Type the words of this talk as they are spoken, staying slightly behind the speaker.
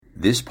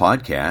This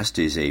podcast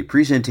is a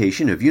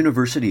presentation of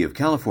University of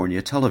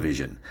California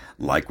Television.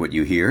 Like what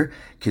you hear?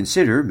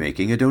 Consider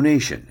making a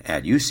donation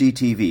at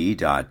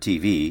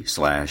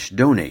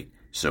uctv.tv/donate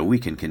so we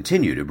can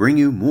continue to bring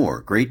you more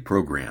great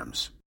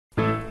programs.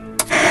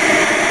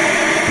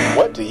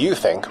 What do you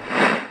think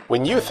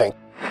when you think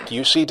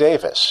UC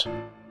Davis?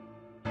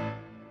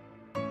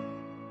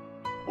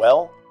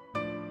 Well,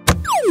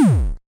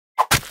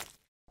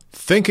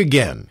 think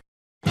again.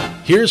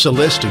 Here's a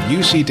list of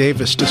UC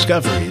Davis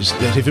discoveries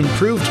that have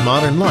improved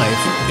modern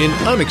life in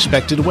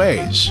unexpected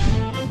ways.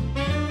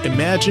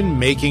 Imagine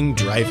making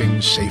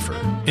driving safer.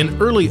 In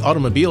early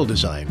automobile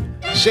design,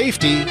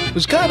 safety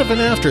was kind of an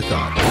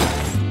afterthought.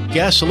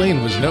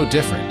 Gasoline was no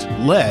different.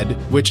 Lead,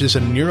 which is a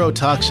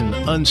neurotoxin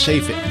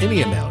unsafe at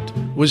any amount,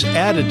 was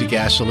added to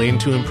gasoline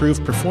to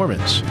improve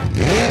performance.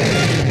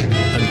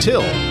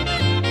 Until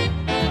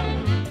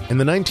in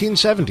the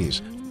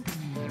 1970s,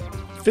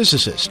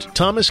 physicist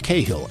Thomas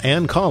Cahill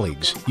and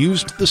colleagues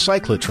used the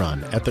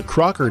cyclotron at the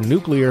Crocker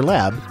Nuclear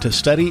Lab to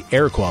study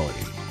air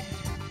quality,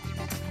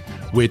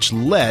 which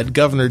led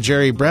Governor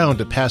Jerry Brown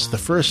to pass the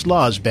first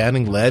laws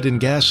banning lead in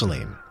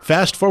gasoline.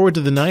 Fast forward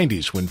to the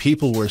 90s when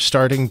people were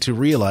starting to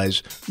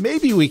realize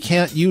maybe we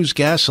can't use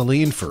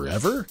gasoline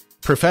forever.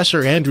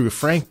 Professor Andrew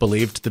Frank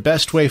believed the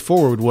best way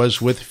forward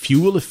was with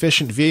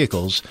fuel-efficient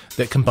vehicles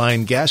that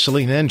combine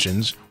gasoline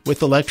engines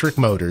with electric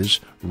motors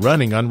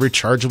running on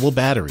rechargeable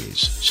batteries.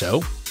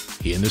 So,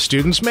 he and the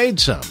students made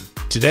some.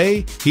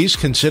 Today, he's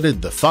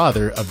considered the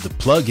father of the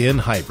plug-in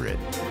hybrid.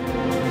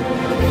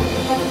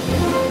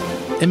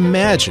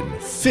 Imagine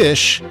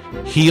fish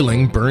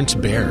healing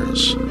burnt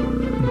bears.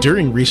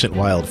 During recent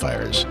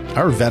wildfires,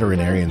 our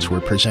veterinarians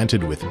were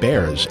presented with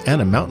bears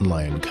and a mountain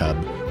lion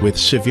cub with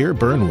severe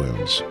burn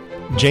wounds.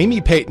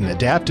 Jamie Payton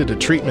adapted a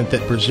treatment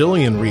that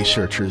Brazilian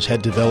researchers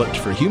had developed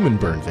for human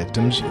burn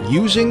victims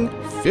using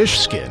fish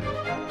skin,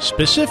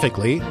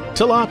 specifically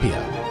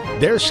tilapia.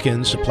 Their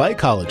skins supply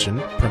collagen,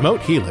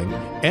 promote healing,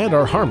 and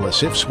are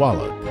harmless if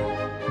swallowed.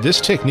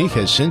 This technique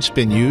has since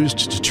been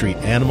used to treat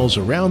animals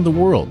around the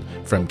world,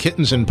 from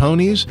kittens and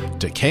ponies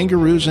to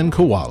kangaroos and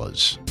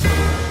koalas.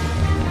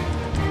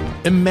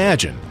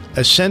 Imagine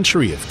a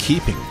century of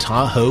keeping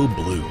Tahoe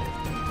blue.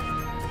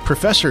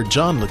 Professor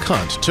John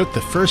LeConte took the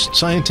first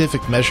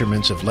scientific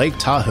measurements of Lake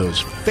Tahoe's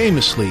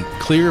famously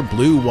clear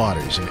blue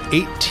waters in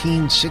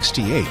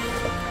 1868.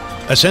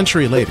 A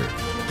century later,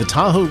 the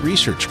Tahoe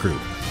Research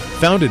Group,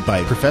 founded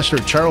by Professor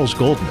Charles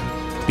Goldman,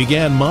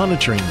 began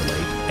monitoring the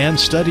lake and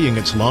studying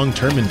its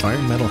long-term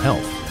environmental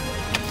health.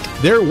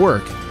 Their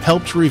work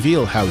helped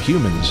reveal how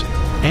humans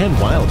and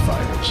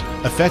wildfires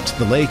affect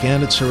the lake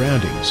and its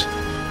surroundings.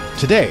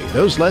 Today,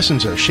 those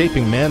lessons are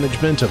shaping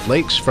management of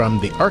lakes from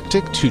the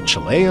Arctic to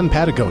Chilean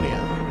Patagonia.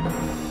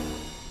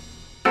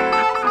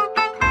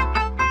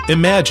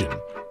 Imagine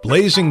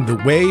blazing the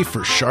way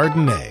for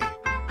Chardonnay.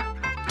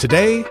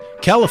 Today,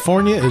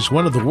 California is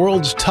one of the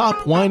world's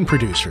top wine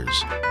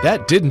producers.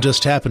 That didn't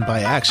just happen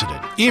by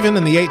accident. Even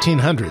in the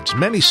 1800s,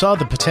 many saw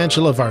the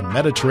potential of our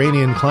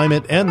Mediterranean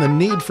climate and the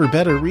need for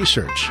better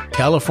research.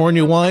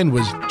 California wine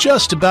was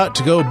just about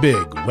to go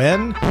big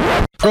when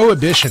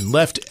Prohibition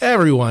left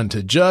everyone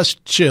to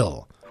just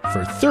chill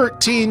for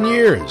 13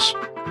 years.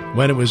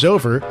 When it was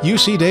over,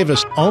 UC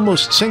Davis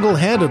almost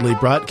single-handedly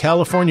brought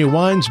California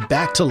wines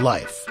back to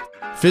life.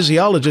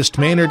 Physiologist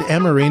Maynard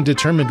Emerine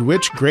determined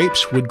which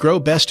grapes would grow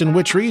best in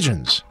which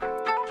regions.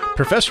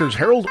 Professors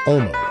Harold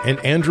Olmo and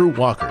Andrew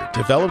Walker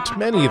developed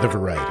many of the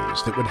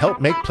varieties that would help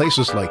make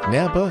places like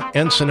Napa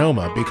and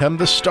Sonoma become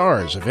the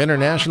stars of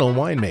international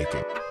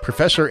winemaking.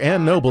 Professor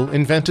Ann Noble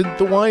invented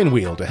the wine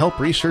wheel to help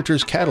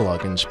researchers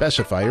catalog and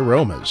specify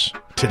aromas.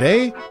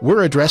 Today,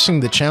 we're addressing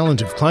the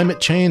challenge of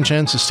climate change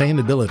and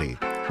sustainability.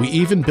 We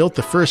even built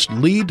the first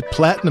LEED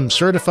Platinum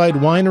certified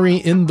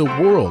winery in the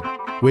world,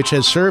 which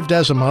has served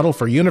as a model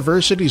for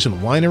universities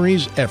and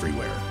wineries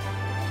everywhere.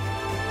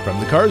 From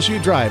the cars you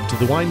drive to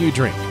the wine you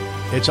drink,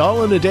 it's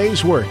all in a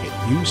day's work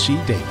at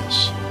UC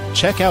Davis.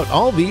 Check out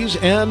all these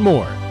and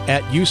more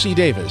at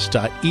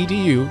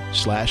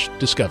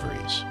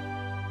ucdavis.edu/discoveries.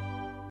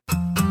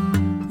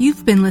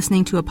 You've been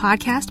listening to a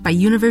podcast by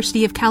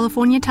University of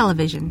California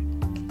Television.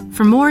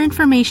 For more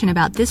information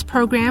about this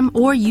program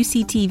or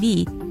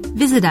UCTV,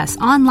 visit us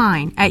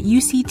online at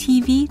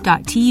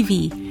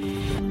uctv.tv